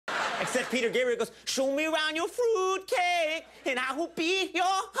Except Peter Gabriel goes, show me around your fruit cake, and I will be your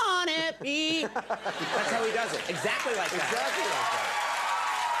honeybee. That's how he does it. Exactly like that. Exactly like that.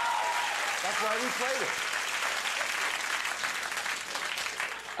 That's why we played it.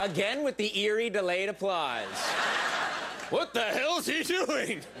 Again with the eerie delayed applause. What the hell's he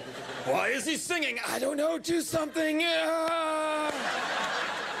doing? Why is he singing? I don't know, do something.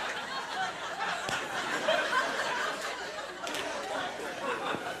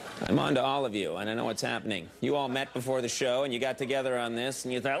 I'm on to all of you, and I know what's happening. You all met before the show, and you got together on this,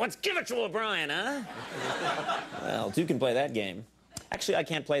 and you thought, let's give it to O'Brien, huh? Well, two can play that game. Actually, I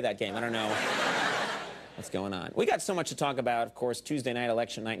can't play that game. I don't know what's going on. We got so much to talk about, of course, Tuesday night,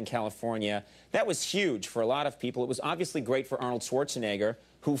 election night in California. That was huge for a lot of people. It was obviously great for Arnold Schwarzenegger,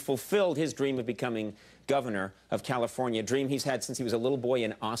 who fulfilled his dream of becoming governor of California, a dream he's had since he was a little boy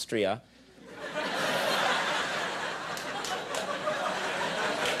in Austria.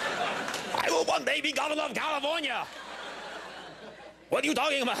 I will one day be governor of California. What are you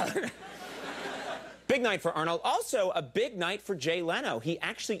talking about? Big night for Arnold. Also, a big night for Jay Leno. He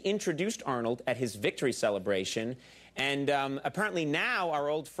actually introduced Arnold at his victory celebration. And apparently now our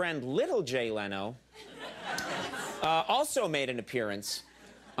old friend, little Jay Leno, also made an appearance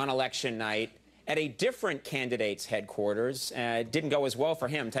on election night at a different candidate's headquarters. It didn't go as well for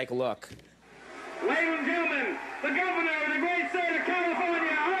him. Take a look. Ladies and gentlemen, the governor of the great state of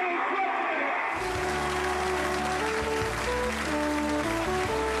California, Arnold Schwarzenegger.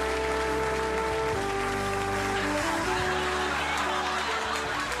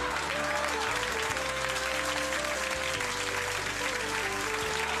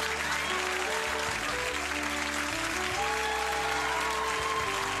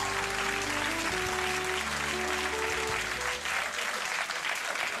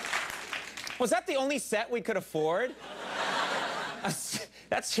 Was that the only set we could afford?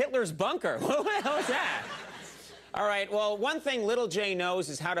 That's Hitler's bunker. What the hell is that? All right, well, one thing little Jay knows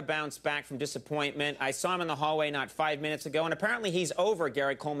is how to bounce back from disappointment. I saw him in the hallway not 5 minutes ago, and apparently he's over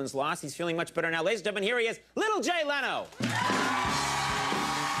Gary Coleman's loss. He's feeling much better now. Ladies and gentlemen, here he is, little Jay Leno.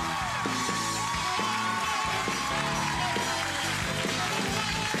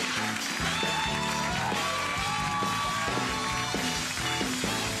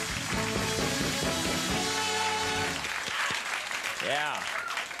 Yeah.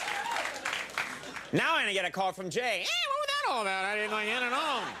 Now I'm gonna get a call from Jay. Hey, what was that all about? I didn't know you had it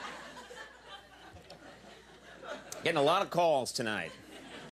on. Getting a lot of calls tonight.